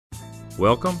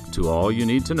Welcome to All You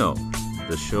Need to Know,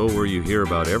 the show where you hear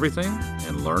about everything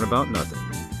and learn about nothing.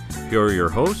 Here are your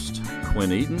hosts,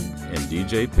 Quinn Eaton and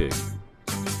DJ Pig.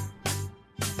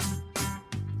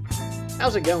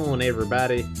 How's it going,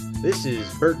 everybody? This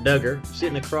is Bert Duggar.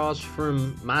 Sitting across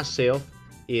from myself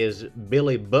is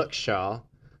Billy Buckshaw,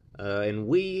 and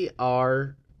we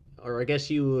are, or I guess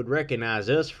you would recognize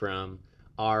us from,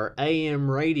 our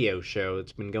AM radio show.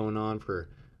 It's been going on for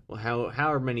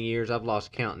however many years. I've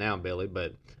lost count now, Billy,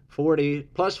 but 40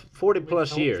 plus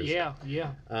years. Yeah.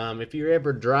 If you're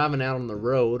ever driving out on the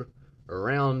road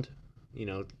around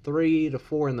 3 to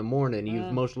 4 in the morning,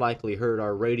 you've most likely heard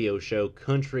our radio show,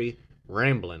 Country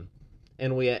Ramblin'.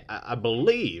 And I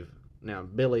believe, now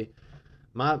Billy,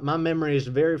 my memory is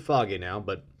very foggy now,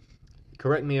 but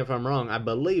correct me if I'm wrong, I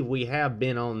believe we have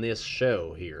been on this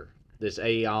show here, this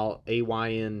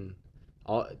AYN,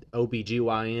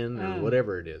 OBGYN, or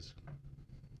whatever it is.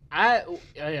 I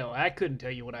couldn't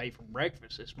tell you what I ate for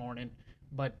breakfast this morning,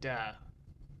 but I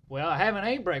haven't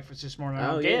ate breakfast this morning.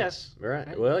 I guess.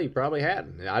 Right. Well, you probably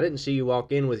hadn't. I didn't see you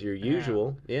walk in with your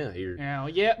usual.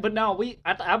 But no,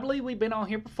 I believe we've been on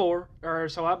here before, or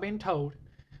so I've been told,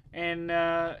 and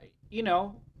I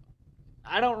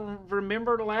don't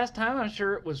remember the last time. I'm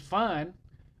sure it was fun,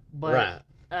 but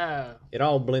right. It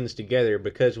all blends together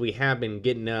because we have been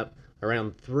getting up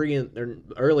around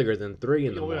earlier than 3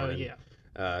 in the morning. Yeah.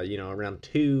 Around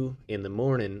 2 in the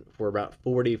morning for about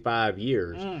 45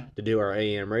 years to do our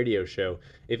AM radio show.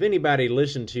 If anybody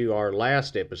listened to our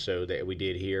last episode that we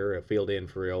did here, filled in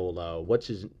for old what's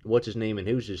his name and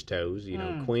who's his toes,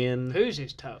 Quinn. Who's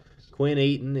his toes? Quinn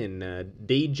Eaton and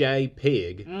DJ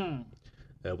Pig.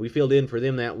 We filled in for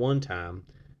them that one time,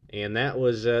 and that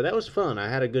was fun. I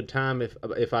had a good time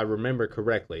if I remember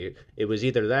correctly. It was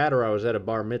either that or I was at a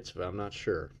bar mitzvah. I'm not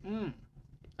sure.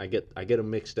 I get them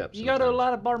mixed up. You go to a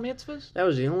lot of bar mitzvahs? That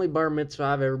was the only bar mitzvah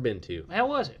I've ever been to. How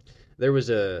was it? There was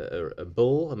a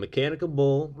bull, a mechanical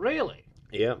bull. Really?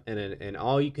 Yep, and an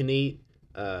all you can eat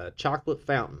chocolate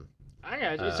fountain. I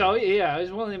got you. It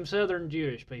was one of them Southern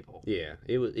Jewish people. Yeah,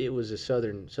 it was a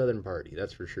southern party,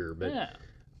 that's for sure. But yeah.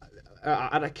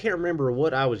 I can't remember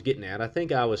what I was getting at. I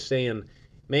think I was saying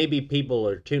maybe people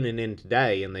are tuning in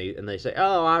today and they say,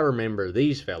 "Oh, I remember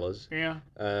these fellas." Yeah.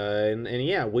 And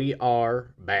yeah, we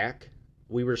are back.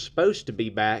 We were supposed to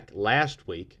be back last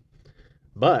week,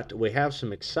 but we have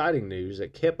some exciting news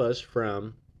that kept us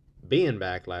from being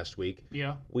back last week.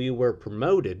 Yeah. We were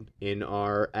promoted in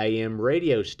our AM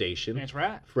radio station. That's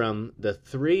right. From the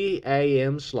 3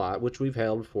 AM slot, which we've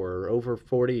held for over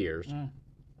 40 years.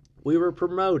 We were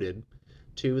promoted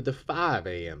to the 5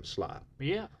 AM slot.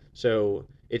 Yeah. So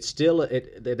it's still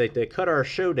they cut our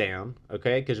show down,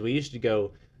 okay? Because we used to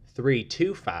go 3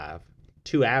 to 5,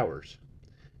 2 hours.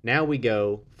 Now we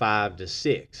go 5 to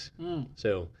 6.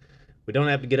 So we don't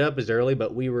have to get up as early,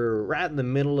 but we were right in the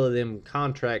middle of them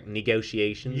contract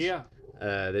negotiations. Yeah.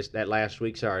 That last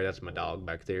week. Sorry, that's my dog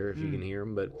back there. If you can hear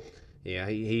him, but yeah,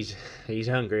 he's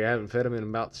hungry. I haven't fed him in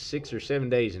about 6 or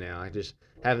 7 days now. I just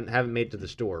haven't made it to the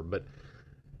store, but.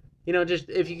 Just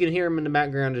if you can hear him in the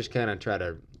background, just kind of try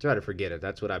to forget it.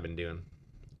 That's what I've been doing.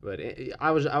 But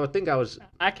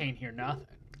I can't hear nothing.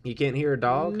 You can't hear a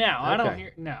dog? No, okay. I don't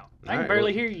hear. No, I can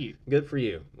barely hear you. Good for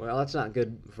you. Well, that's not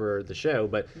good for the show,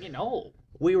 but old.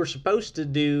 We were supposed to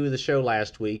do the show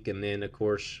last week, and then of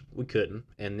course we couldn't.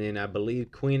 And then I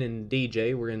believe Quinn and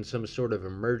DJ were in some sort of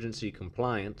emergency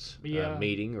compliance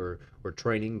meeting or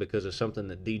training because of something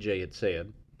that DJ had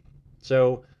said.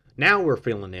 So now we're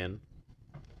filling in.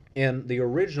 And the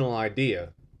original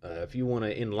idea, if you want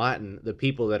to enlighten the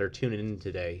people that are tuning in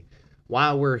today,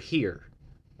 why we're here,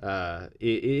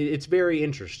 it's very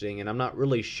interesting, and I'm not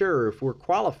really sure if we're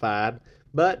qualified,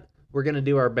 but we're going to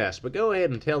do our best. But go ahead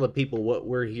and tell the people what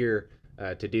we're here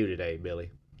to do today, Billy.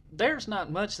 There's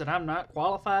not much that I'm not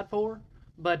qualified for,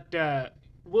 but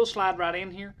we'll slide right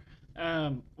in here.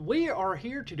 We are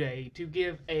here today to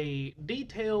give a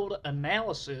detailed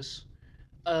analysis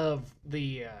of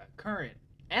the current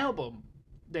album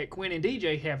that Quinn and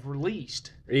DJ have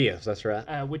released. Yes, that's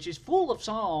right. Which is full of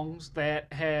songs that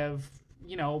have,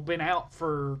 been out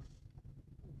for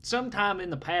sometime in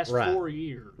the past 4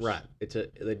 years. Right.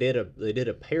 They did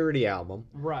a parody album.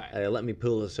 Right. Let me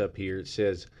pull this up here. It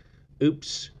says,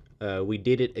 "Oops, we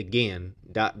did it again. ...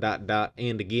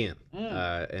 and again."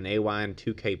 An AYN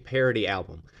 2K parody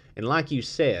album. And like you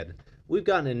said, we've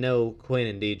gotten to know Quinn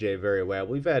and DJ very well.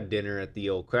 We've had dinner at the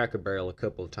old Cracker Barrel a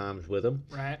couple of times with them.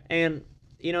 Right. And,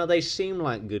 they seem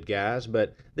like good guys,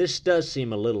 but this does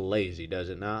seem a little lazy, does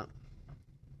it not?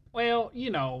 Well,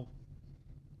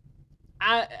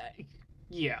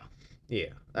 Yeah,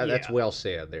 that's well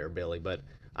said there, Billy. But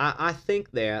I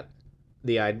think that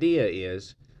the idea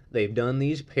is they've done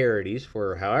these parodies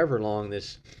for however long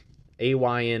this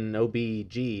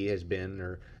AYNOBG has been,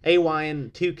 or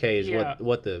AYN2K is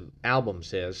what the album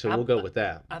says, so we'll go with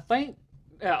that. I think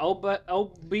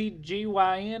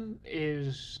OBGYN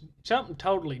is something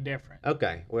totally different.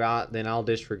 Okay, well, then I'll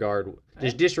disregard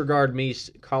me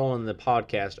calling the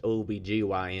podcast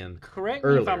OBGYN. Correct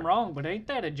me if I'm wrong, but ain't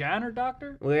that a giner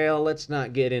doctor? Well, let's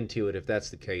not get into it if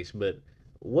that's the case, but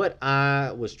what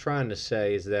I was trying to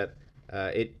say is that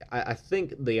I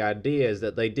think the idea is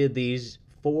that they did these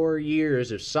 4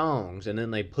 years of songs and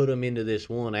then they put them into this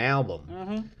one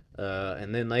album,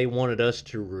 and then they wanted us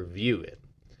to review it.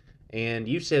 And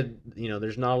you said,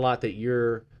 there's not a lot that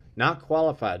you're not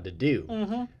qualified to do.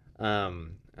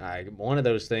 One of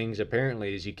those things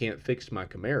apparently is you can't fix my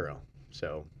Camaro.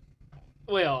 So,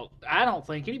 well, I don't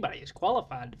think anybody is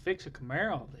qualified to fix a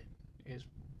Camaro that is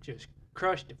just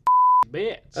crushed to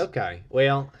bits. Okay,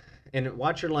 well, and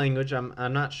watch your language. I'm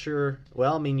not sure.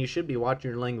 Well, I mean, you should be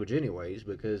watching your language anyways,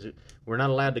 because we're not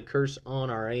allowed to curse on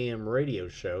our AM radio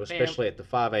show, especially at the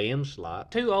 5 a.m.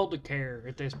 slot. Too old to care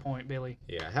at this point, Billy.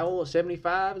 Yeah, how old?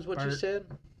 75 is what Bert. You said?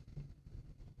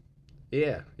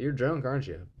 Yeah, you're drunk, aren't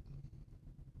you?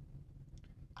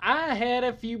 I had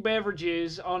a few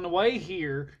beverages on the way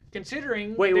here,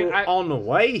 considering... Wait, on the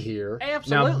way here?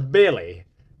 Absolutely. Now, Billy,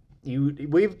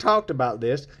 we've talked about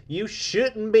this. You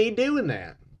shouldn't be doing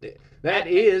that. That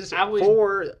is,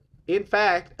 in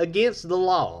fact, against the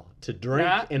law to drink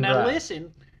and drive. Now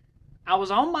listen, I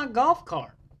was on my golf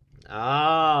cart.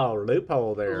 Oh,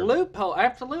 loophole there. Loophole,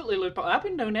 absolutely loophole. I've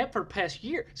been doing that for the past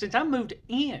year, since I moved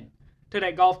in to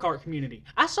that golf cart community.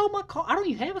 I sold my car. I don't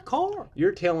even have a car.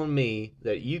 You're telling me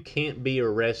that you can't be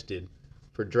arrested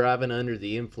for driving under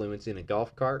the influence in a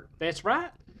golf cart? That's right.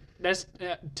 That's,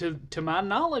 to my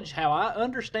knowledge, how I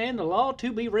understand the law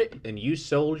to be written. And you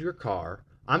sold your car.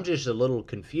 I'm just a little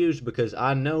confused because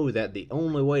I know that the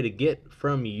only way to get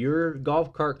from your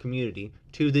golf cart community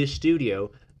to this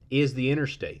studio is the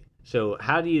interstate. So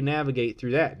how do you navigate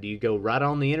through that? Do you go right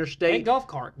on the interstate? That golf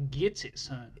cart gets it,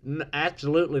 son.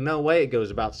 Absolutely no way. It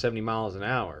goes about 70 miles an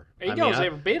hour. It goes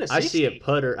every bit of 60. I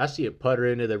see it putter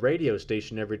into the radio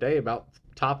station every day about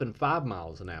topping 5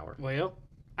 miles an hour. Well,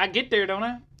 I get there, don't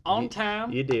I? On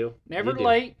time. You do. Never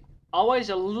late. Always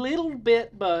a little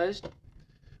bit buzzed.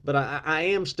 But I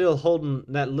am still holding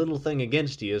that little thing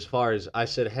against you as far as I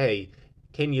said, hey,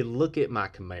 can you look at my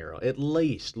Camaro? At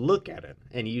least look at it.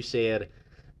 And you said,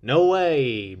 no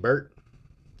way, Bert.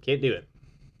 Can't do it.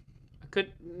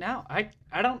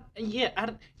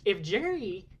 If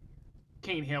Jerry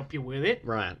can't help you with it,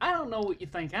 right? I don't know what you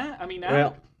think.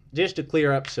 Just to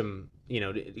clear up some,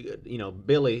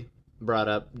 Billy brought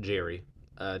up Jerry.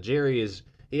 Jerry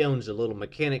he owns a little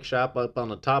mechanic shop up on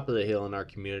the top of the hill in our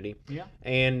community. Yeah.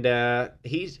 And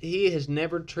he has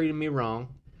never treated me wrong.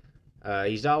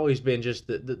 He's always been just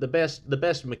the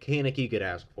best mechanic you could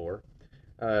ask for.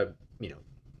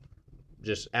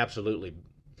 Just absolutely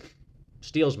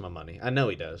steals my money. I know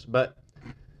he does. But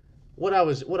what I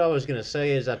was gonna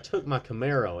say is I took my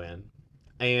Camaro in,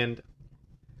 and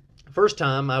first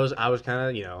time I was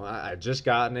kind of I just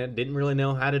gotten it, didn't really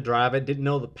know how to drive it, didn't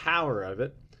know the power of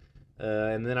it,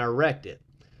 and then I wrecked it.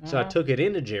 So I took it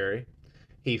into Jerry.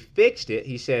 He fixed it.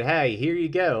 He said, "Hey, here you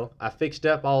go. I fixed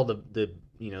up all the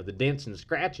dents and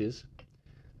scratches.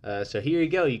 So here you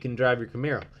go. You can drive your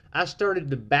Camaro." I started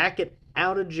to back it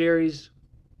out of Jerry's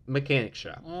mechanic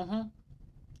shop.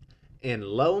 And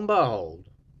lo and behold,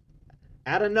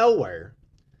 out of nowhere,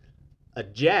 a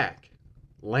jack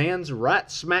lands right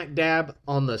smack dab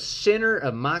on the center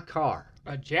of my car.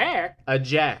 A jack? A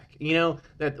jack.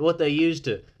 That what they use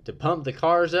to pump the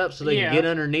cars up so they can get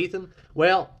underneath them?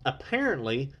 Well,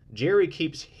 apparently, Jerry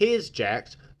keeps his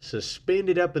jacks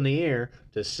suspended up in the air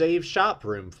to save shop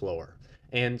room floor.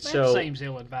 And that seems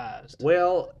ill-advised.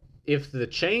 Well, if the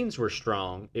chains were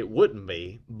strong, it wouldn't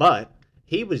be, but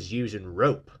he was using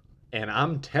rope. And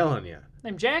I'm telling you,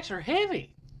 them jacks are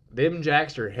heavy. Them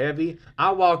jacks are heavy.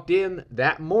 I walked in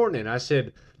that morning. I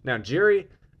said, "Now, Jerry,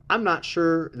 I'm not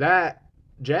sure that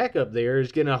jack up there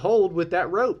is going to hold with that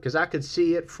rope," because I could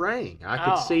see it fraying. I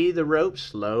could see the rope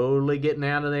slowly getting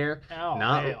out of there.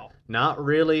 Not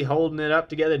really holding it up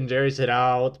together. And Jerry said,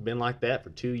 "Oh, it's been like that for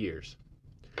 2 years."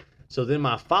 So then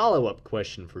my follow-up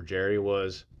question for Jerry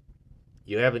was,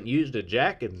 "You haven't used a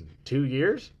jack in 2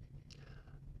 years?"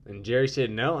 And Jerry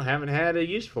said, "No, I haven't had a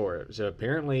use for it." So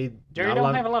apparently, Jerry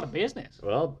don't have a lot of business.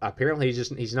 Well, apparently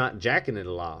he's not jacking it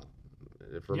a lot,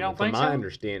 from my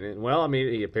understanding. Well, I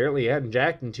mean, he apparently hadn't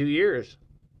jacked in 2 years.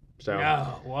 So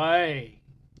no way.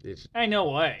 Ain't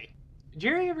no way.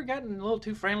 Jerry ever gotten a little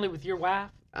too friendly with your wife?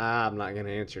 I'm not going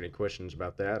to answer any questions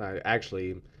about that. I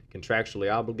actually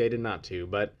contractually obligated not to.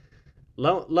 But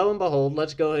lo and behold,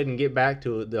 let's go ahead and get back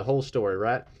to the whole story,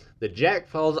 right? The jack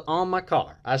falls on my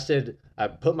car. I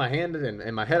put my hand in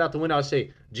and my head out the window. I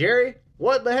say, Jerry,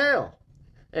 what the hell?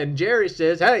 And Jerry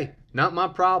says, hey, not my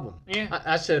problem. Yeah.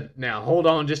 I said, now hold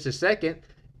on just a second.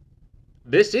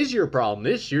 This is your problem.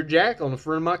 This is your jack on the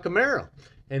front of my Camaro.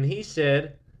 And he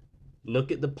said,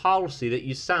 look at the policy that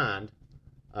you signed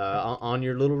on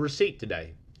your little receipt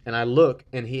today. And I look,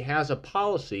 and he has a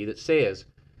policy that says,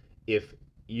 if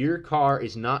your car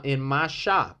is not in my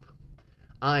shop,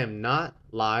 I am not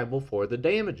liable for the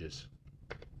damages.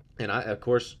 And I, of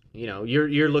course,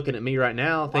 you're looking at me right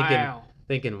now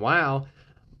thinking, wow,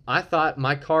 I thought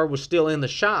my car was still in the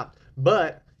shop.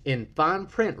 But in fine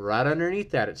print right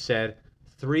underneath that, it said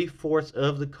 3/4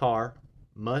 of the car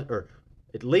or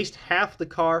at least half the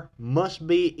car must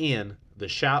be in the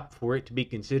shop for it to be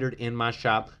considered in my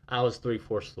shop. I was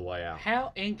 3/4 of the way out.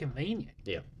 How inconvenient.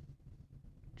 Yeah.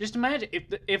 Just imagine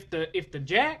if the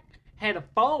jack had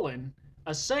fallen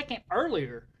a second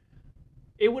earlier,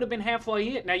 it would have been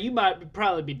halfway in. Now you might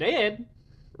probably be dead.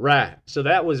 Right. So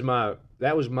that was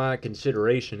my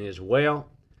consideration is, well,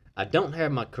 I don't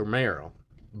have my Camaro,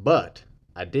 but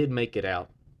I did make it out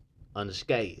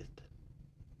unscathed.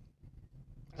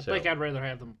 I think I'd rather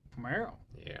have the Camaro.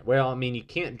 Yeah. Well, I mean, you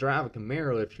can't drive a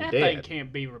Camaro if you're dead. That thing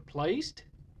can't be replaced.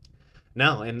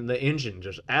 No, and the engine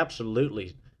just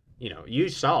absolutely, you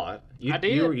saw it. I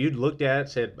did. You'd looked at it,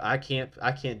 said, I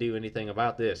can't do anything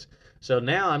about this. So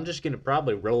now I'm just going to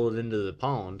probably roll it into the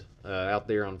pond out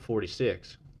there on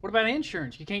 46. What about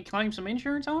insurance? You can't claim some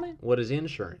insurance on it? What is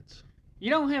insurance? You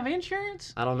don't have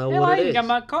insurance? I don't know what it is.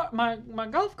 I got my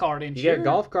golf cart insurance. You got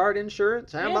golf cart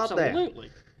insurance? How about that? Absolutely.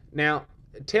 Now,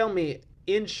 tell me,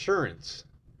 insurance,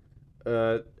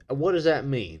 what does that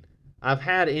mean? I've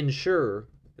had Ensure.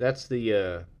 That's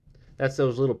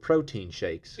those little protein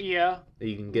shakes. Yeah. That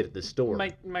you can get at the store.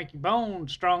 Make your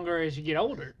bones stronger as you get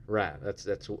older. Right.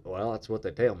 That's what they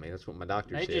tell me. That's what my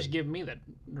doctor said. They just give me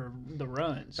the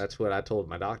runs. That's what I told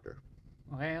my doctor.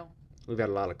 Well, we've had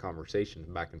a lot of conversations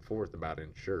back and forth about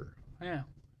Ensure. Yeah.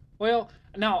 Well,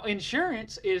 no,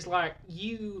 insurance is like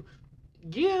you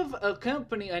give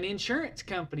an insurance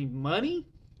company money.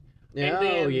 Yeah. And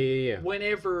then yeah.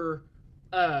 Whenever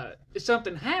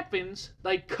something happens,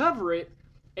 they cover it,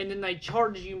 and then they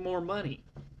charge you more money.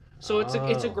 So it's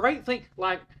a great thing,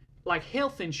 like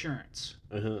health insurance.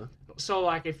 Uh-huh. So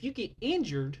like if you get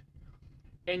injured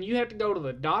and you have to go to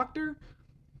the doctor,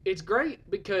 it's great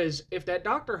because if that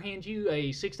doctor hands you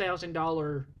a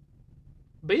 $6,000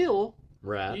 bill,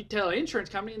 right, you tell the insurance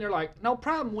company and they're like, no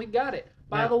problem, we got it.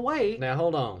 By the way, now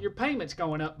hold on, your payment's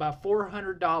going up by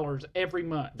 $400 every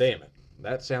month. Damn it,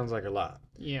 that sounds like a lot.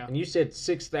 Yeah. And you said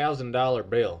 $6,000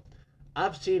 bill.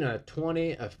 I've seen a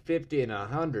 20, a 50, and a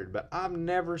 100, but I've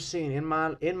never seen in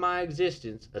my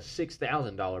existence a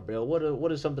 $6,000 bill. What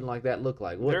does something like that look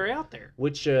like? They're out there.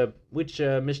 Which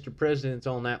Mr. President's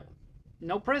on that one?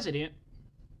 No president.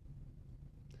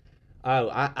 Oh,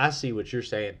 I see what you're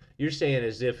saying. You're saying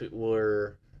as if it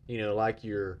were, like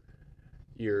your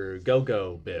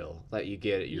go-go bill that you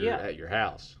get at your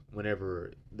house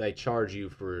whenever they charge you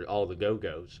for all the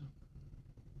go-go's.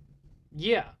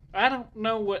 Yeah. I don't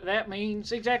know what that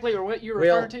means exactly or what you're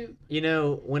referring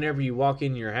to. Whenever you walk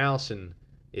in your house and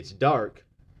it's dark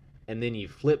and then you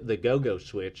flip the go-go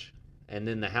switch and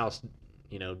then the house,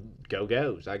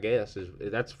 go-goes, I guess.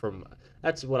 That's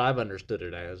what I've understood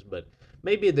it as, but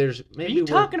maybe Are you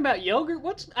talking about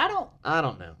yogurt? I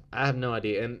don't know. I have no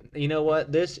idea. And you know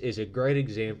what? This is a great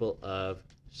example of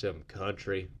some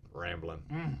country rambling.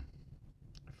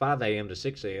 5 a.m. to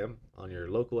 6 a.m. on your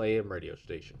local AM radio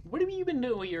station. What have you been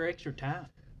doing with your extra time?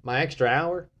 My extra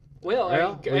hour?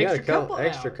 Well, we got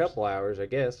extra couple hours, I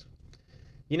guess.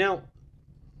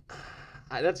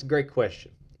 That's a great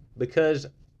question because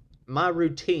my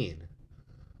routine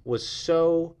was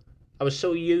I was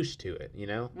so used to it,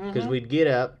 because we'd get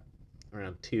up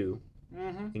around 2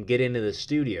 and get into the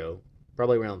studio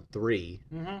probably around 3.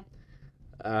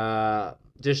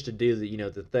 Just to do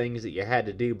the things that you had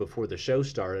to do before the show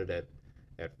started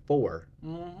at 4.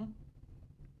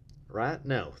 Right?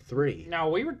 No, 3. No,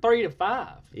 we were 3 to 5.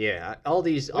 Yeah, all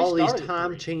these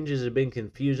time changes have been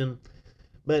confusing,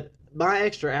 but my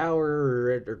extra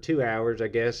hour or 2 hours, I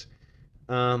guess,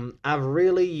 I've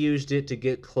really used it to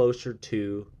get closer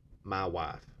to my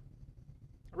wife.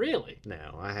 Really?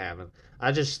 No, I haven't.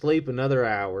 I just sleep another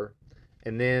hour,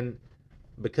 and then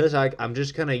because I'm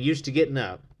just kind of used to getting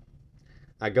up,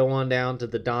 I go on down to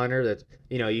the diner that's,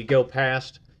 you go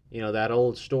past, that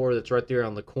old store that's right there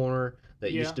on the corner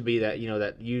that used to be that,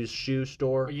 that used shoe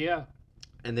store. Yeah.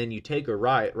 and then you take a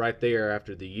right there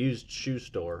after the used shoe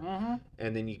store,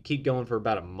 and then you keep going for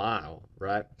about a mile,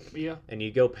 right? Yeah. And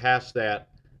you go past that.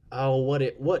 Oh,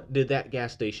 what did that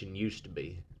gas station used to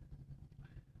be?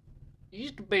 It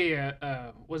used to be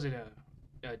was it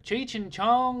a Cheech and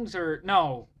Chong's or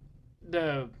no,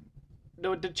 the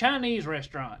Chinese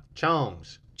restaurant.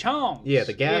 Chong's. Chong's. Yeah,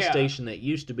 the gas station that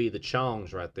used to be the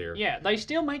Chong's right there. Yeah, they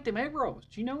still make them egg rolls.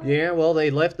 Do you know that? Yeah, well, they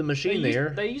left the machine there.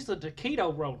 They used the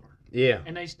taquito roller. Yeah.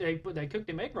 And they cooked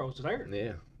them egg rolls there.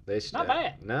 Yeah. Not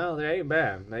bad. No, they ain't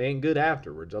bad. They ain't good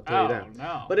afterwards, I'll tell you that.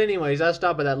 No. But anyways, I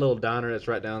stop at that little diner that's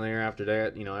right down there after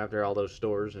that, after all those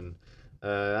stores, and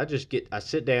I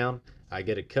sit down, I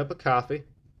get a cup of coffee,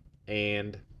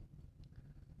 and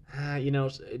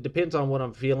it depends on what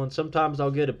I'm feeling. Sometimes I'll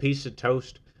get a piece of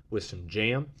toast with some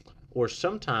jam, or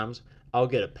sometimes I'll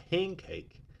get a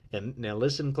pancake. And now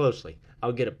listen closely.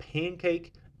 I'll get a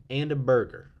pancake and a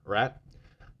burger, right?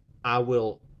 I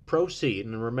will proceed,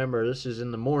 and remember, this is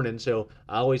in the morning, so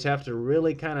I always have to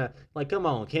really kind of like, come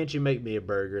on, can't you make me a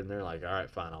burger? And they're like, all right,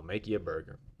 fine, I'll make you a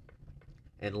burger.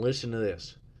 And listen to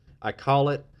this. I call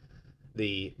it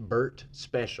the Burt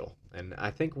Special, and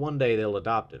I think one day they'll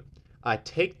adopt it. I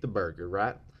take the burger,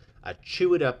 right? I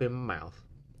chew it up in my mouth,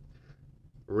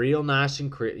 real nice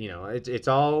and it's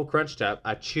all crunched up.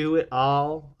 I chew it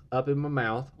all up in my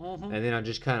mouth, and then I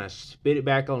just kind of spit it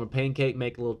back on the pancake,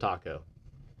 make a little taco.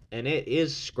 And it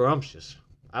is scrumptious.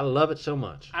 I love it so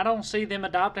much. I don't see them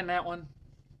adopting that one.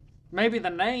 Maybe the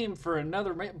name for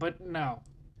another, but no.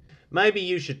 Maybe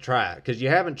you should try it, because you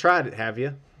haven't tried it, have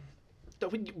you?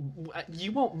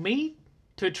 You want me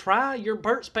to try your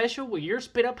Burt Special with your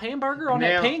spit up hamburger on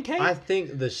that pancake? I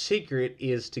think the secret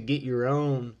is to get your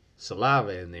own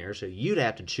saliva in there, so you'd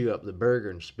have to chew up the burger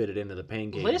and spit it into the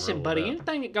pancake. Listen, buddy,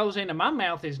 anything that goes into my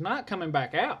mouth is not coming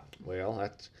back out. Well,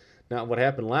 that's not what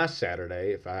happened last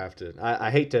Saturday. If I have to,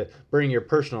 I hate to bring your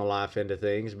personal life into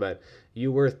things, but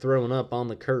you were throwing up on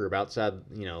the curb outside,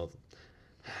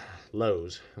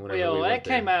 Lowe's. Well, that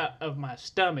came out of my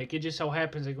stomach. It just so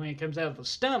happens that when it comes out of the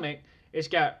stomach, it's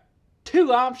got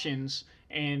two options,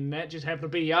 and that just happened to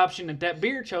be the option that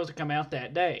beer chose to come out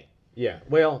that day. Yeah,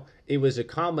 well, it was a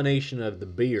combination of the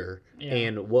beer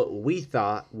and what we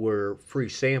thought were free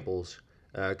samples,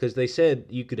 because they said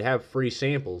you could have free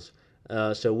samples.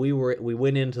 So we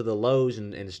went into the Lowe's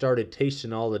and started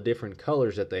tasting all the different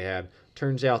colors that they had.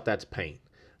 Turns out that's paint.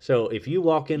 So if you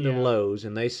walk into Lowe's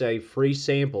and they say free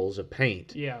samples of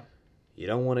paint, you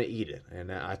don't want to eat it.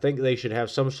 And I think they should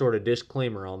have some sort of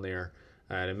disclaimer on there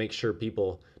to make sure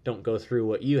people don't go through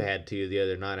what you had to the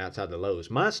other night outside the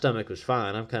Lowe's. My stomach was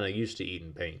fine. I'm kind of used to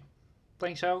eating paint.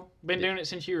 Think so? Been doing it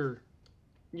since you were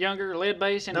younger, lead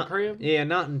base in the crib? Yeah,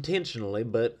 not intentionally,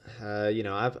 but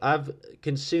I've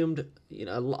consumed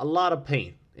a lot of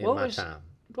paint in my time.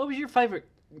 What was your favorite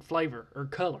flavor or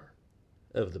color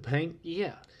of the paint?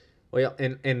 Yeah. Well,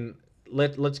 and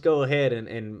let's go ahead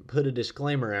and put a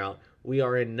disclaimer out. We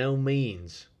are in no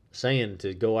means saying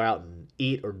to go out and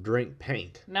eat or drink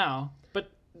paint. No, but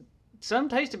some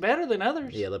tasted better than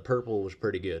others. Yeah, the purple was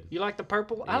pretty good. You like the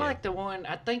purple? Yeah. I like the one.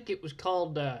 I think it was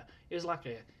called. It was like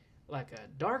a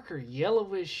darker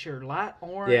yellowish or light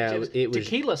orange. Yeah, it was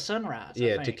Tequila Sunrise.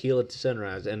 Yeah, I think. Tequila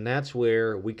Sunrise, and that's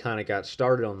where we kind of got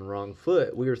started on the wrong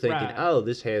foot. We were thinking, oh,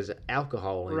 this has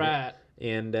alcohol in it,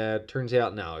 and turns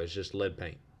out no, it's just lead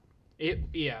paint.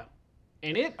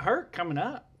 And it hurt coming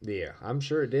up. Yeah, I'm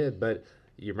sure it did, but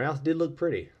your mouth did look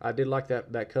pretty. I did like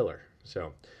that color.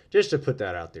 So just to put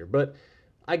that out there, but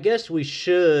I guess we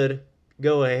should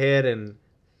go ahead and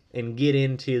get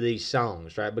into these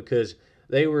songs, right? Because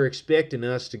they were expecting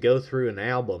us to go through an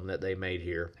album that they made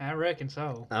here. I reckon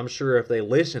so. I'm sure if they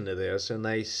listen to this and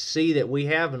they see that we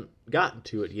haven't gotten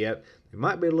to it yet, they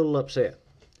might be a little upset.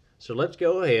 So let's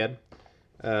go ahead.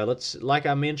 Like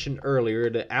I mentioned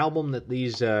earlier, the album that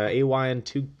these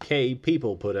AYN2K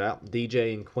people put out,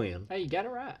 DJ and Quinn. Hey, you got it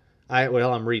right.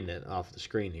 I'm reading it off the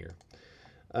screen here.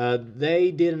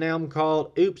 They did an album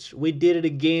called Oops, We Did It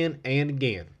Again and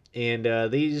Again.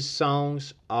 And these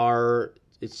songs are...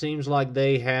 It seems like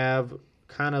they have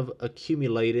kind of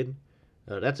accumulated.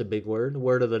 That's a big word.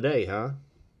 Word of the day, huh?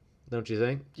 Don't you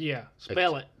think? Yeah.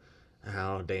 Spell it.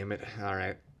 Oh, damn it. All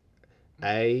right.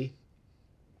 A-T.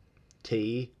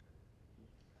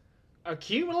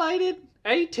 Accumulated?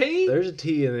 A-T? There's a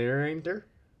T in there, ain't there?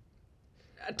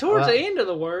 Towards the end of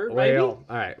the word, maybe. Well,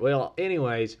 all right. Well,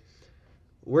 anyways,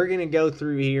 we're going to go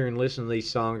through here and listen to these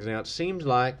songs. Now, it seems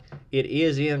like it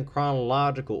is in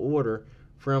chronological order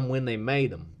from when they made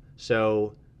them.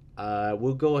 So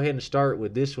we'll go ahead and start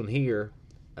with this one here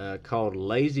called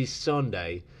Lazy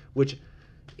Sunday, which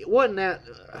wasn't that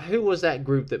who was that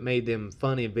group that made them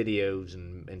funny videos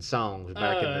and songs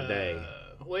back in the day?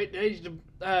 Wait,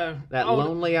 That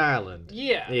Lonely Island.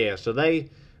 Yeah. Yeah, so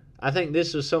I think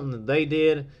this was something that they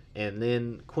did, and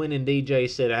then Quinn and DJ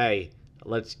said, hey,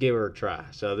 let's give her a try.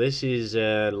 So this is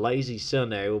Lazy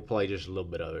Sunday. We'll play just a little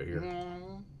bit of it here.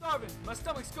 Starving, my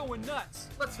stomach's going nuts.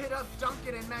 Let's hit up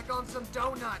Dunkin' and Mac on some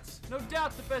donuts. No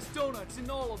doubt the best donuts in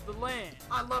all of the land.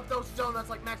 I love those donuts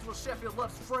like Maxwell Sheffield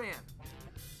loves Fran.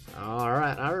 All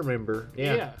right, I remember.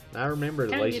 Yeah. I remember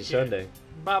the Kinda Lazy get you Sunday.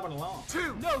 bobbing along.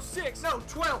 2. No, 6. No,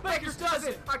 12. Baker's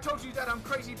dozen. I told you that I'm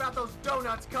crazy about those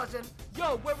donuts, cousin.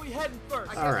 Yo, where we heading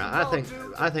first? All right,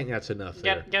 I think that's enough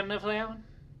there. Got enough of that one?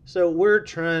 So we're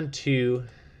trying to,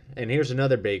 and here's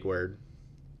another big word,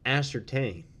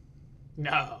 ascertain.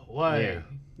 No way. Yeah.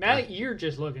 Now you're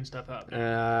just looking stuff up.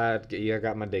 Yeah, I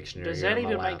got my dictionary. Does here that on my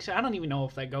even lap. make sense? I don't even know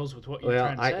if that goes with what you're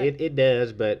Well, trying to say. it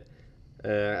does, but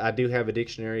I do have a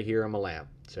dictionary here on my lap,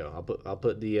 so I'll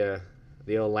put the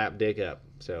old lap dick up.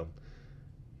 So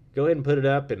go ahead and put it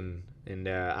up, and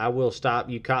I will stop.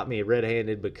 You caught me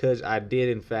red-handed because I did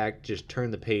in fact just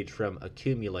turn the page from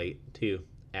accumulate to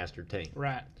ascertain.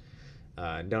 Right.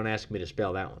 Don't ask me to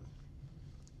spell that one,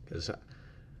 because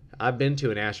I've been to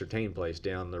an ascertain place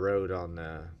down the road on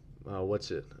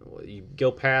what's it? You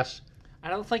go past. I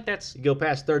don't think that's. You go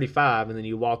past 35, and then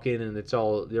you walk in, and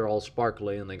they're all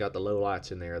sparkly, and they got the low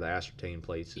lights in there. The ascertain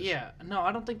places. Yeah. No,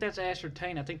 I don't think that's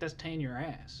ascertain. I think that's tan your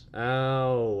ass.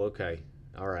 Oh, okay.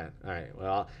 All right.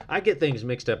 Well, I get things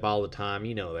mixed up all the time.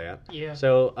 You know that. Yeah.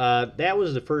 So that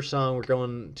was the first song we're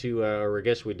going to, or I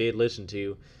guess we did listen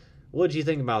to. What did you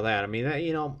think about that? I mean,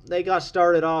 they got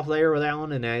started off there with that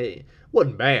one, and it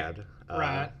wasn't bad.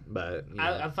 Right. But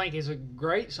I think it's a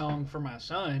great song for my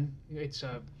son. It's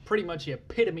pretty much the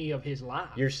epitome of his life.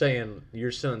 You're saying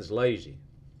your son's lazy.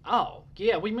 Oh,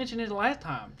 yeah. We mentioned it last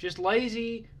time. Just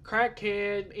lazy,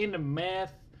 crackhead, into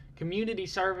meth, community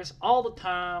service all the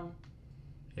time.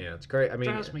 Yeah, it's great. I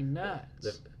mean, Drives me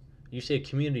nuts. You said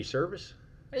community service?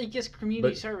 He gets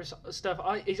community service stuff.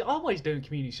 He's always doing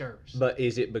community service. But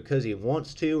is it because he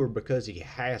wants to or because he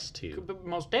has to? But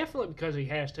most definitely because he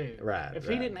has to. Right. If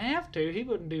he didn't have to, he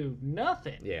wouldn't do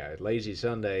nothing. Yeah, Lazy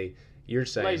Sunday, you're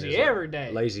saying Lazy is every day.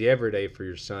 Lazy every day for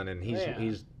your son, and Yeah.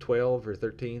 he's 12 or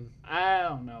 13? I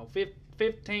don't know.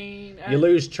 15. You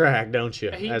lose track, don't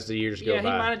you, He- as the years go Yeah,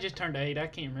 by? he might have just turned 8. I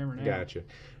can't remember now. Gotcha.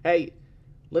 Hey,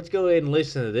 let's go ahead and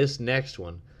listen to this next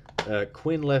one.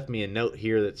 Quinn left me a note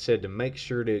here that said to make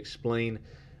sure to explain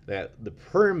that the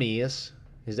premise,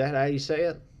 is that how you say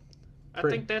it? I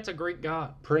think that's a Greek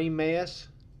god. Premise?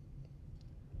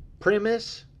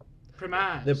 Premise.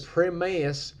 The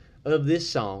premise of this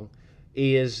song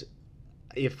is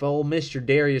if old Mr.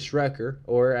 Darius Rucker,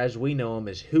 or as we know him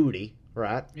as Hootie,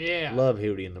 right? Yeah. Love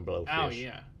Hootie and the Blowfish. Oh,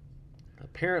 yeah.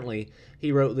 Apparently,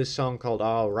 he wrote this song called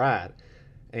All Right,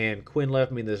 and Quinn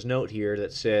left me this note here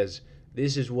that says,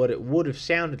 this is what it would have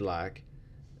sounded like,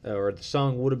 or the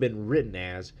song would have been written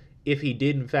as, if he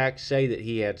did in fact say that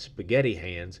he had spaghetti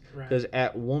hands. Because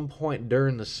at one point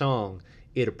during the song,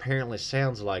 it apparently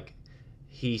sounds like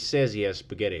he says he has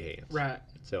spaghetti hands. Right.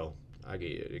 So, are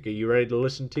you ready to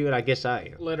listen to it? I guess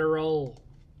I am. Let her roll.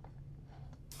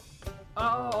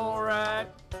 Alright,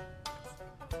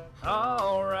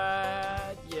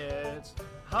 yeah, it's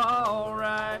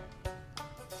alright.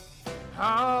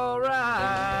 What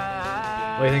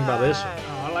do you think about this one?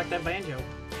 Oh, I like that banjo.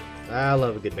 I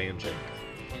love a good banjo.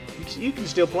 You can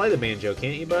still play the banjo,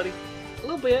 can't you, buddy? A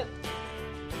little bit.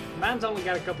 Mine's only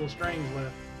got a couple of strings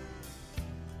left.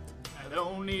 I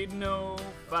don't need no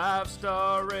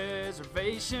 5-star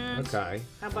reservations. Okay.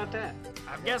 How about that?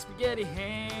 I've got spaghetti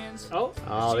hands. Oh.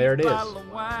 Oh, there it is. Bottle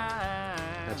of wine.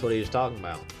 That's what he was talking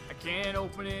about. I can't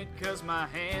open it because my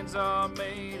hands are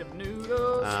made of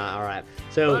noodles. All right.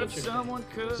 But So, if someone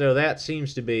could. so that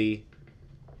seems to be,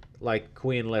 like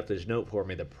Quinn left this note for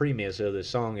me, the premise of the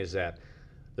song is that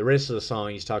the rest of the song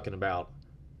he's talking about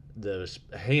the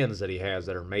hands that he has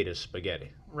that are made of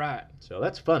spaghetti. Right. So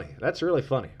that's funny. That's really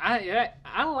funny. I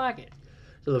like it.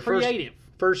 So the Creative.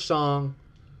 first song,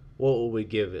 what will we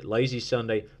give it? Lazy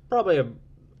Sunday, probably a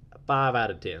 5 out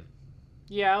of 10.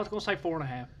 Yeah, I was gonna say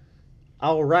 4.5.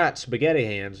 All right, spaghetti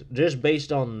hands. Just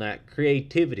based on that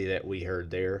creativity that we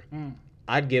heard there,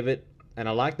 I'd give it, and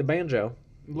I like the banjo.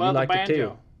 Love you liked the it too.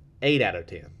 banjo. 8 out of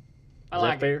 10. Is I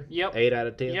like that fair? it. Yep. 8 out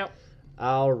of 10. Yep.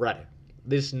 All right.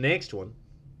 This next one.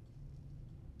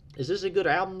 Is this a good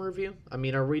album review? I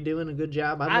mean, are we doing a good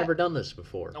job? I've never done this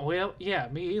before. Well, yeah,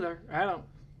 me either. I don't.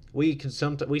 We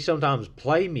sometimes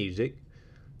play music,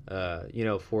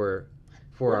 for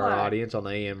our audience on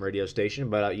the AM radio station,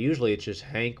 but usually it's just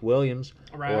Hank Williams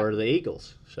Right. or the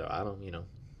Eagles. So I don't,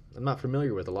 I'm not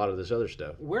familiar with a lot of this other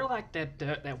stuff. We're like that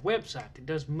website that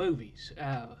does movies.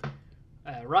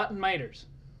 Rotten Maters.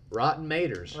 Rotten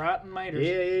Maters. Rotten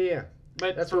Maters. Yeah.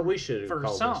 But That's what we should have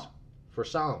called song. this. For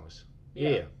songs.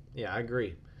 Yeah. Yeah, I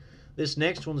agree. This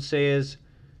next one says,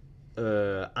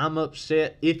 I'm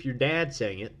upset if your dad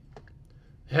sang it.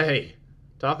 Hey,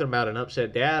 talking about an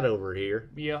upset dad over here.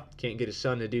 Yeah. Can't get his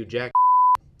son to do jack.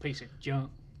 Piece of junk.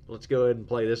 Let's go ahead and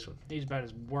play this one. He's about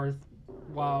as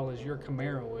worthwhile as your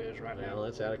Camaro is right now. Well,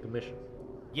 that's out of commission.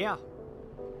 Yeah.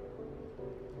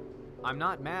 I'm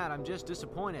not mad, I'm just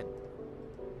disappointed.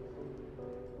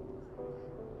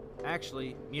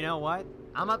 Actually, you know what?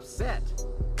 I'm upset.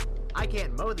 I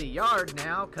can't mow the yard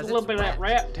now A because little bit of that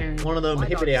rap tune. One of them My dog's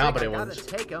hippity sick, hoppity I ones.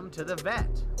 gotta take him to the vet.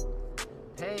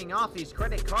 Paying off these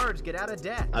credit cards get out of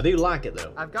debt. I do like it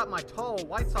though. I've got my tall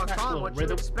White Sox Nice on. little What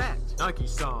rhythm. you expect? Nike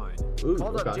sign. Ooh,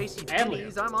 Called up okay. JC Ad-lib.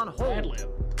 Penney's. I'm on hold. Ad-lib.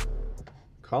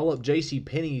 Call up J.C.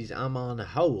 Penney's. I'm on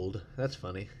hold. That's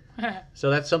funny. So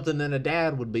that's something that a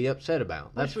dad would be upset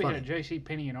about. That's Wish we funny. had a J.C.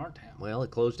 Penney in our town. Well, it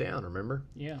closed down. Remember?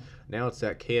 Yeah. Now it's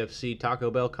that KFC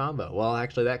Taco Bell combo. Well,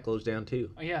 actually, that closed down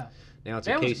too. Oh, yeah. Now it's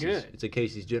That a was Casey's. good. It's a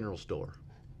Casey's General Store,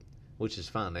 which is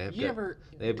fine. They have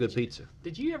they have good pizza.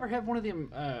 Did you ever have one of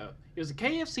them? It was a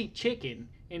KFC chicken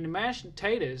and the mashed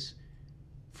potatoes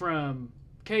from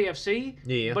KFC.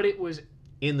 Yeah. But it was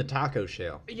In the taco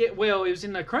shell. it was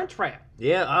in the Crunch Wrap.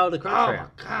 Yeah. Oh, the crunch Oh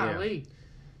wrap. my golly!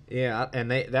 Yeah, and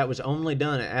that was only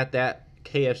done at that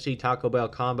KFC Taco Bell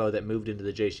combo that moved into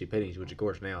the J.C. Penney's, which of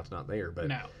course now it's not there. But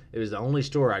No. it was the only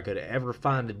store I could ever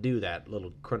find to do that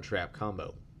little crunch wrap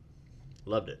combo.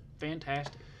 Loved it.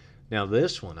 Fantastic. Now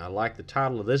this one, I like the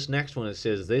title of this next one. It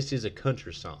says, "This is a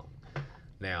country song."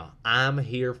 Now, I'm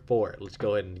here for it. Let's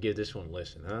go ahead and give this one a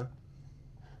listen, huh?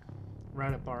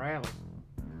 Right up our alley.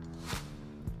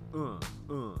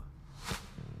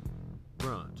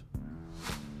 Grunt.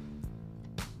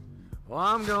 Well,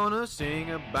 I'm gonna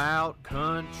sing about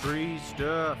country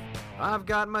stuff. I've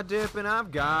got my dip and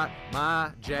I've got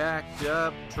my jacked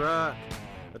up truck.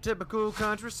 A typical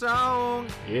country song.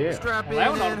 Yeah. Strap Well, that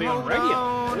in one ought to and be on hold the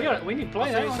radio. on. We need to play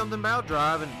I'll that say one. something about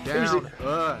driving Who's down it-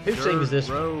 a who dirt sings this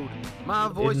one? road. My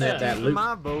voice Isn't that is that deep Luke- and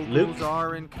my vocals Luke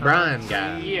are in Bryan country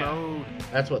guy? Yeah. mode.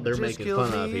 That's what they're Just making killed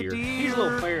fun of me here. He's a little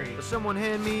deer. fairy. Someone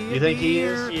hand me a You think he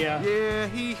is? deer. Yeah.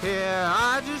 Yeah.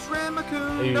 I just ran my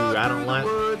coon Ooh, dog I don't through like- the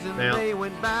woods and now, they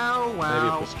went bow Maybe if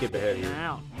wow. we'll skip ahead here.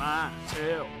 Down my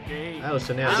tailgate. Oh,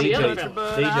 so now I'm the other DJ fella.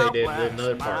 But DJ did I'll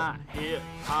another wax part. my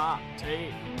hip-hop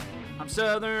tape. I'm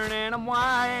southern and I'm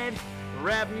white.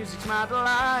 Rap music's my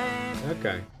delight.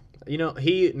 Okay. You know,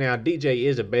 DJ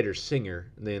is a better singer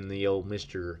than the old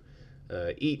Mr.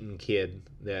 Eaton kid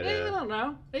that I don't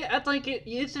know. I think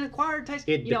it's an acquired taste.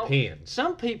 it You know, depends.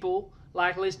 some people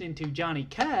like listening to Johnny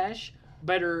Cash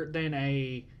better than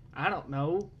I don't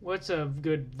know, what's a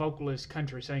good vocalist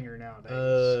country singer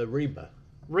nowadays? Reba.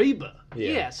 Reba.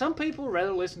 Yeah. Yeah, some people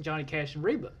rather listen to Johnny Cash than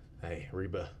Reba. Hey,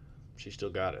 Reba. She still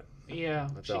got it. Yeah.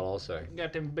 That's she all I'll say.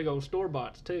 got them big old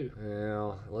store-boughts, too.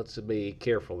 Well, let's be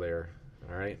careful there.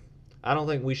 All right? I don't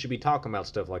think we should be talking about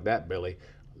stuff like that, Billy.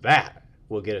 That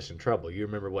will get us in trouble. You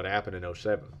remember what happened in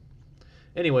 07.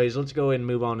 Anyways, let's go ahead and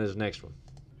move on to this next one.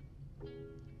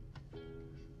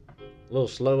 A little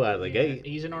slow out of the gate.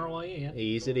 Easing our way in.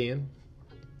 Ease it in.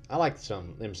 I like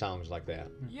them songs like that.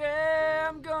 Yeah,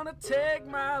 I'm gonna take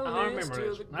my I list remember to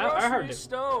this the one. I heard grocery this.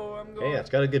 store. I'm gonna Yeah, it's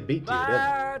got a good beat to it, doesn't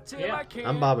buy till Yeah. I can't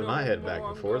I'm bobbing no my head back more.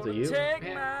 and I'm forth. Are gonna you? take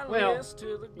Yeah. my Well, list to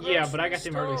the yeah, but I got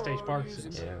grocery them early stage store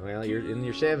Parkinson's. it? Yeah, well, you're in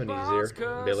your 70s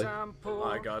there, Billy.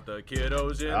 I got the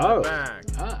kiddos in Oh. the back.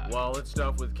 Ah. Wallet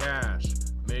stuffed with cash.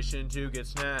 Mission to get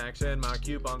snacks and my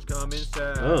coupons come in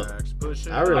stacks. Oh.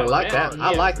 Pushing I really Oh, like that that. one,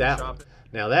 I yeah. like that one.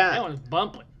 Now That one's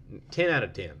bumping. 10 out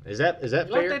of 10. Is that You fair?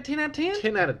 like that 10 out of 10?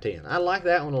 10 out of 10. I like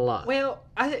that one a lot. Well,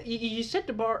 you set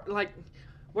the bar, like,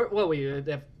 what were you,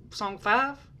 that song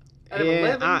 5? Out of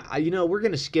yeah, 11? we're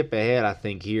gonna skip ahead. I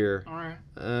think here. All right.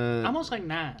 Uh, I'm going to say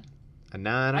 9. a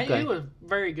 9. Okay. It was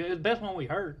very good. It was the best one we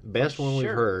heard. Best For one we've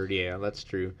sure. heard. Yeah, that's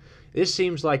true. This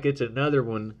seems like it's another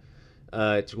one.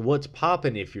 It's What's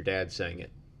Poppin' If Your Dad Sang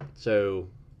It. So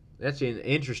that's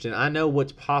interesting. I know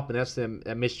What's Poppin'. That's that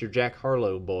Mr. Jack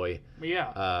Harlow boy.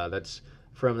 Yeah. That's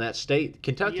from that state,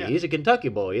 Kentucky. Yeah. He's a Kentucky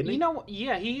boy, isn't he? You know,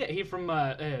 yeah, he from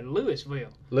Louisville.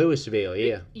 Louisville,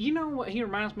 yeah. You know what he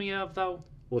reminds me of, though?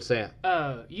 What's that?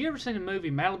 You ever seen the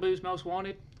movie Malibu's Most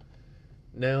Wanted?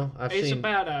 No, I've It's seen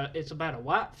about a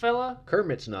white fella.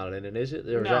 Kermit's not in it, is it?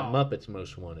 Or is No. that Muppets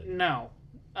Most Wanted? No.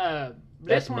 That's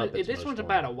This Muppets Most one's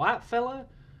about Wanted. a white fella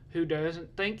who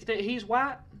doesn't think that he's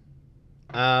white.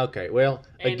 Okay. Well,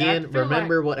 And I again, feel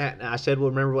remember what I said.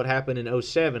 Remember what happened in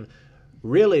 07.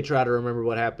 really try to remember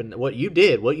what happened, what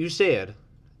you said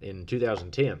in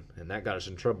 2010, and that got us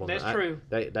in trouble. That's true.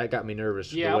 That got me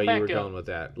nervous Yeah, the way I'll you were back up. going with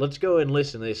that. Let's go and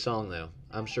listen to this song, though.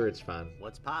 I'm sure it's fine.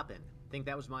 What's poppin'? Think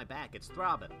that was my back, it's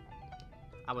throbbing.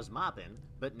 I was mopping,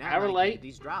 but now I my relate.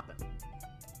 candy's dropping.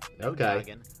 No Okay.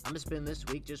 jogging, I'ma spend this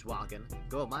week just walking,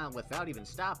 go a mile without even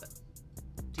stopping.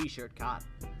 T-shirt cotton.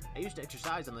 I used to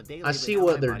exercise on the daily. I but see now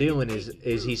what my they're body doing gets is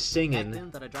achy. he's Back singing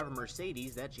then, that I drive a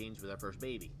Mercedes, that changed with our first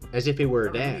baby. as if he were a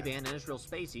Drove dad. minivan and it's real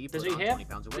spacey. Does put he on have? 20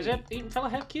 pounds of Does weight. that Eaton fella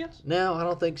have kids? No, I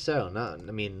don't think so. Not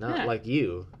Yeah. like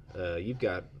you.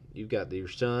 You've got your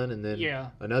son, and then Yeah.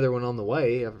 another one on the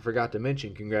way. I forgot to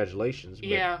mention. Congratulations. But-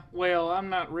 Yeah. Well, I'm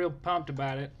not real pumped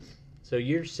about it. So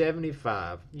you're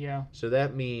 75. Yeah. So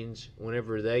that means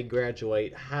whenever they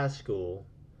graduate high school,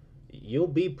 you'll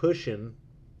be pushing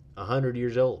 100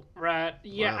 years old. Right.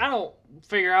 Yeah. Wow. I don't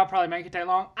figure I'll probably make it that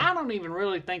long. I don't even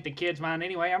really think the kid's mine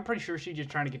anyway. I'm pretty sure she's just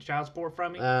trying to get child support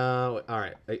from me. All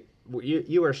right.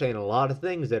 You are saying a lot of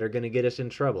things that are going to get us in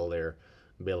trouble there,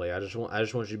 Billy. I just want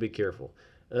you to be careful.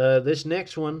 This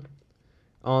next one,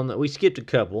 we skipped a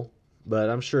couple, but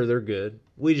I'm sure they're good.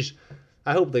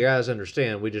 I hope the guys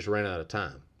understand we just ran out of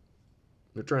time.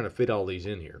 We're trying to fit all these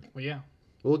in here. Well, yeah.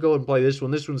 We'll go and play this one.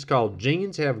 This one's called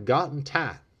Jeans Have Gotten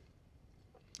Tight.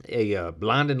 A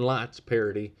Blinding Lights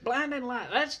parody. Blinding Light.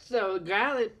 That's the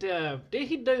guy that did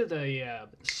he do the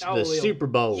The Super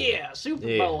Bowl. Yeah, Super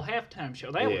Yeah. Bowl halftime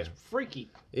show. That Yeah. was freaky.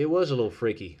 It was a little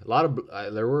freaky.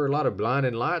 There were a lot of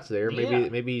blinding lights there. Yeah.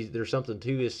 Maybe there's something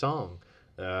to his song.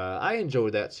 I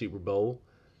enjoyed that Super Bowl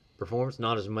performance,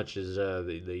 not as much as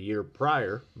the year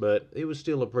prior, but it was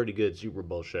still a pretty good Super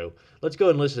Bowl show. Let's go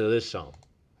and listen to this song.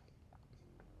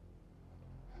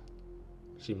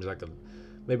 Seems like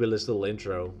maybe this little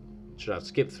intro. Should I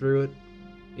skip through it?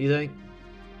 You think?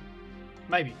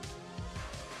 Maybe.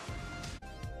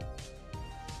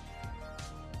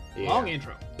 Yeah. Long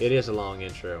intro. It is a long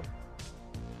intro.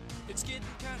 It's getting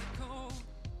kinda cold.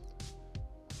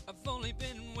 I've only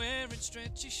been wearing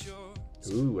stretchy shorts.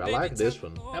 Ooh, I Maybe like this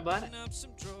time one. to How about open up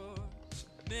some drawers.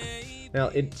 Maybe Now,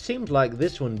 it seems like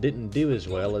this one didn't do as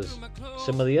well as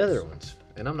some of the other ones,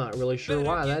 and I'm not really sure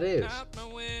why that is.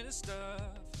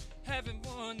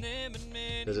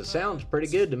 Because it sounds pretty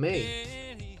good to me.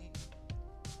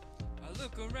 I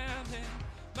look around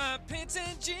and my pants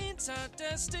and jeans are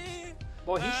dusty.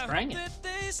 Boy, he's I straining. hope that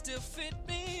they still fit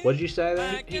me. What did you say there?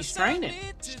 I He's guess I straining.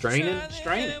 need to Straining? try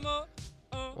Straining. them.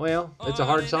 Well, it's a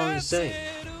hard song to sing.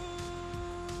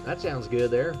 That sounds good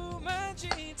there. My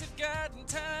jeans have gotten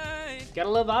tight. Gotta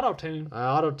love auto tune.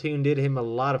 Auto-tune did him a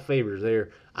lot of favors there.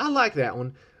 I like that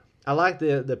one. I like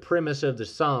the premise of the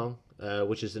song,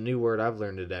 which is the new word I've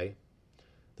learned today.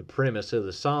 The premise of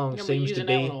the song You're gonna seems to using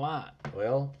that be, one a lot.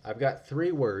 well, I've got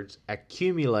 3 words: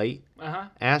 accumulate,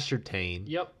 ascertain,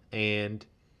 Yep. and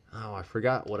I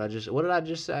forgot what did I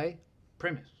just say?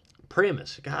 Premise.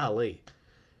 Premise. Golly.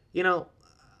 You know,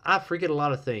 I forget a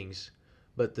lot of things,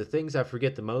 but the things I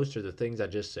forget the most are the things I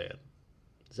just said.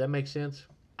 Does that make sense?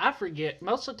 I forget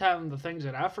most of the time. The things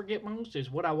that I forget most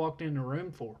is what I walked in the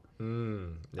room for.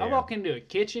 Yeah. I walk into a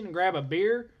kitchen and grab a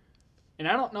beer, and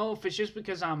I don't know if it's just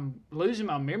because I'm losing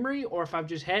my memory or if I've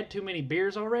just had too many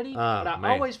beers already. Oh, but I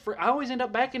man. always end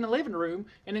up back in the living room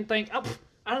and then think, oh,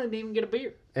 I didn't even get a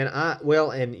beer.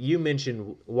 And you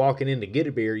mentioned walking in to get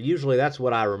a beer. Usually that's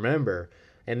what I remember.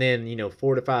 And then,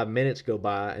 4 to 5 minutes go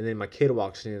by, and then my kid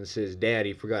walks in and says, "Dad,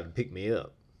 you forgot to pick me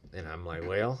up." And I'm like,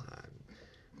 well,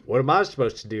 what am I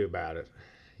supposed to do about it?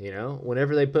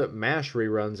 Whenever they put MASH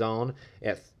reruns on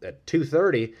at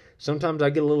 2:30, sometimes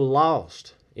I get a little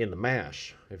lost in the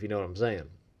MASH, if you know what I'm saying.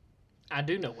 I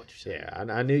do know what you're saying. Yeah,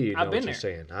 I knew you'd know I've what been you're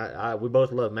there. saying. We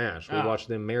both love MASH. We Oh. watch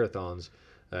them marathons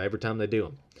every time they do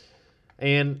them.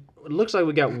 And it looks like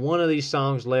we got one of these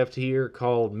songs left here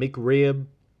called McRib,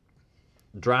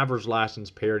 driver's license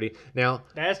parody. Now,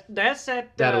 That's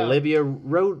that. that Olivia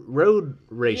Road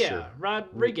Racer. Yeah,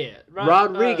 Rodriguez.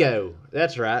 Rodrigo.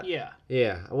 That's right. Yeah.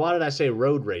 Yeah. Why did I say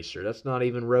Road Racer? That's not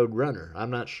even Road Runner. I'm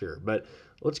not sure. But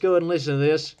let's go ahead and listen to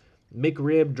this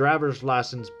McRib driver's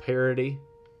license parody.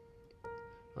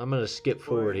 I'm going to skip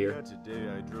forward here. Today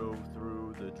I drove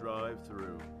through the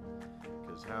drive-through.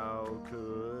 'Cause how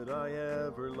could I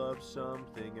ever love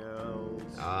something else?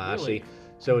 I Really see.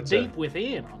 So it's deep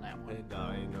within on that one. And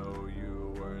I know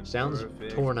you weren't Sounds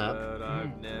perfect, torn up. but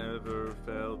I've never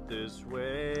felt this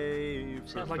way for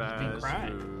Sounds like he's been fast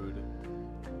crying. food.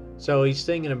 So he's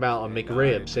thinking about a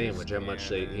McRib sandwich, how much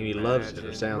he loves it,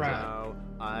 it sounds like. How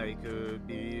I could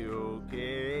be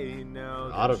okay now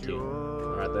that Auto-tune,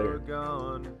 you're right there.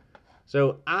 gone.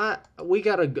 So we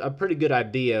got a pretty good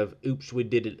idea of "Oops, We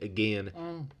Did It Again"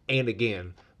 and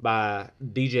again, by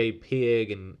DJ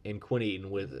Pig and Quinn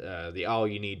Eaton with the All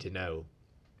You Need to Know.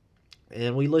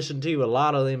 And we listened to a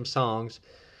lot of them songs.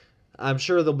 I'm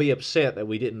sure they'll be upset that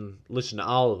we didn't listen to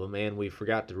all of them and we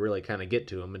forgot to really kind of get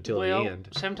to them until the end.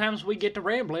 Sometimes we get to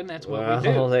rambling. That's what we do.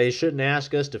 Well, they shouldn't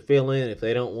ask us to fill in if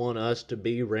they don't want us to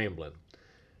be rambling.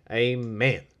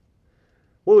 Amen.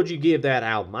 What would you give that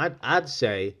album? I'd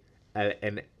say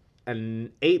an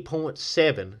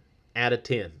 8.7 out of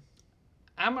 10.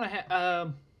 I'm going to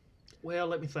have... well,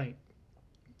 let me think.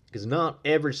 Because not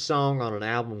every song on an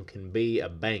album can be a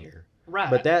banger. Right.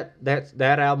 But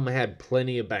that album had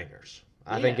plenty of bangers.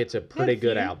 I think it's a pretty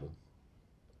good album.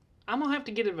 I'm going to have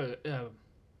to give it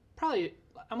probably,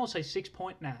 I'm going to say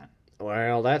 6.9.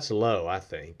 Well, that's low, I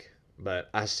think. But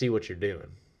I see what you're doing.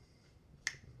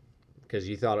 Because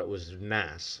you thought it was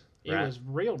nice. Right? It was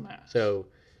real nice. So,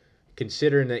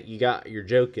 considering that you got your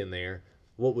joke in there,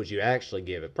 what would you actually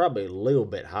give it? Probably a little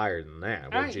bit higher than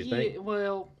that, wouldn't you think?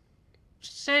 Well,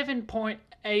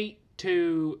 7.8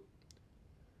 to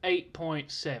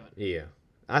 8.7. Yeah.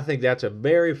 I think that's a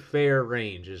very fair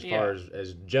range as far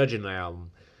as judging the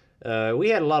album. We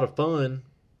had a lot of fun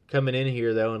coming in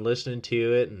here, though, and listening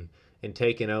to it and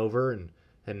taking over and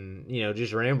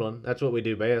just rambling. That's what we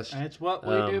do best. That's what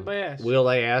we do best. Will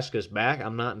they ask us back?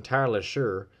 I'm not entirely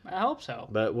sure. I hope so.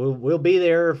 But we'll be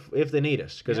there if they need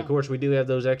us. Because, of course, we do have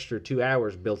those extra 2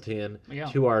 hours built in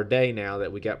to our day now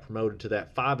that we got promoted to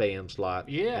that 5 a.m.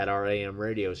 slot at our AM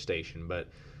radio station. But,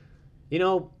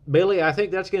 Billy, I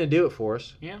think that's going to do it for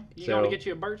us. Yeah? You going to get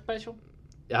you a Burt special?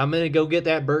 I'm going to go get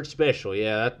that Burt special.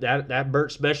 Yeah, that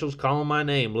Burt special's calling my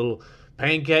name. Little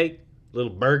pancake,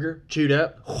 little burger, chewed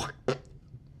up.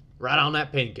 Right on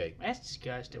that pancake. That's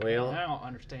disgusting. Well, I don't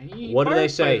understand. What do they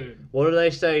say? Food. What do they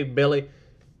say, Billy?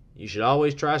 You should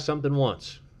always try something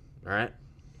once. All right?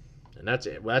 And that's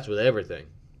it. That's with everything.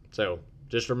 So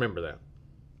just remember that.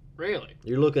 Really?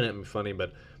 You're looking at me funny,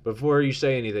 but before you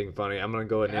say anything funny, I'm going to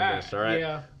go ahead and end this, all right?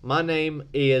 Yeah. My name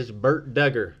is Burt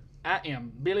Duggar. I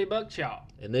am Billy Buckshaw.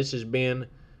 And this has been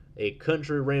a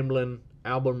Country Ramblin'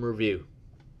 album review.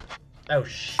 Oh,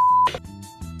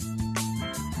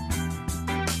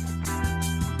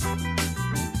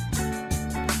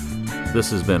 This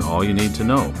has been All You Need to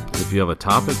Know. If you have a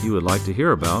topic you would like to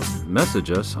hear about, message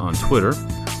us on Twitter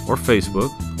or Facebook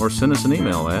or send us an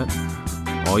email at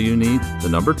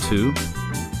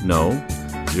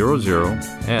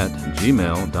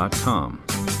allyouneedthenumber2know00@gmail.com.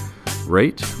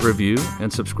 Rate, review,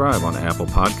 and subscribe on Apple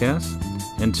Podcasts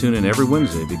and tune in every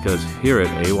Wednesday because here at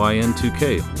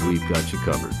AYN2K, we've got you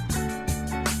covered.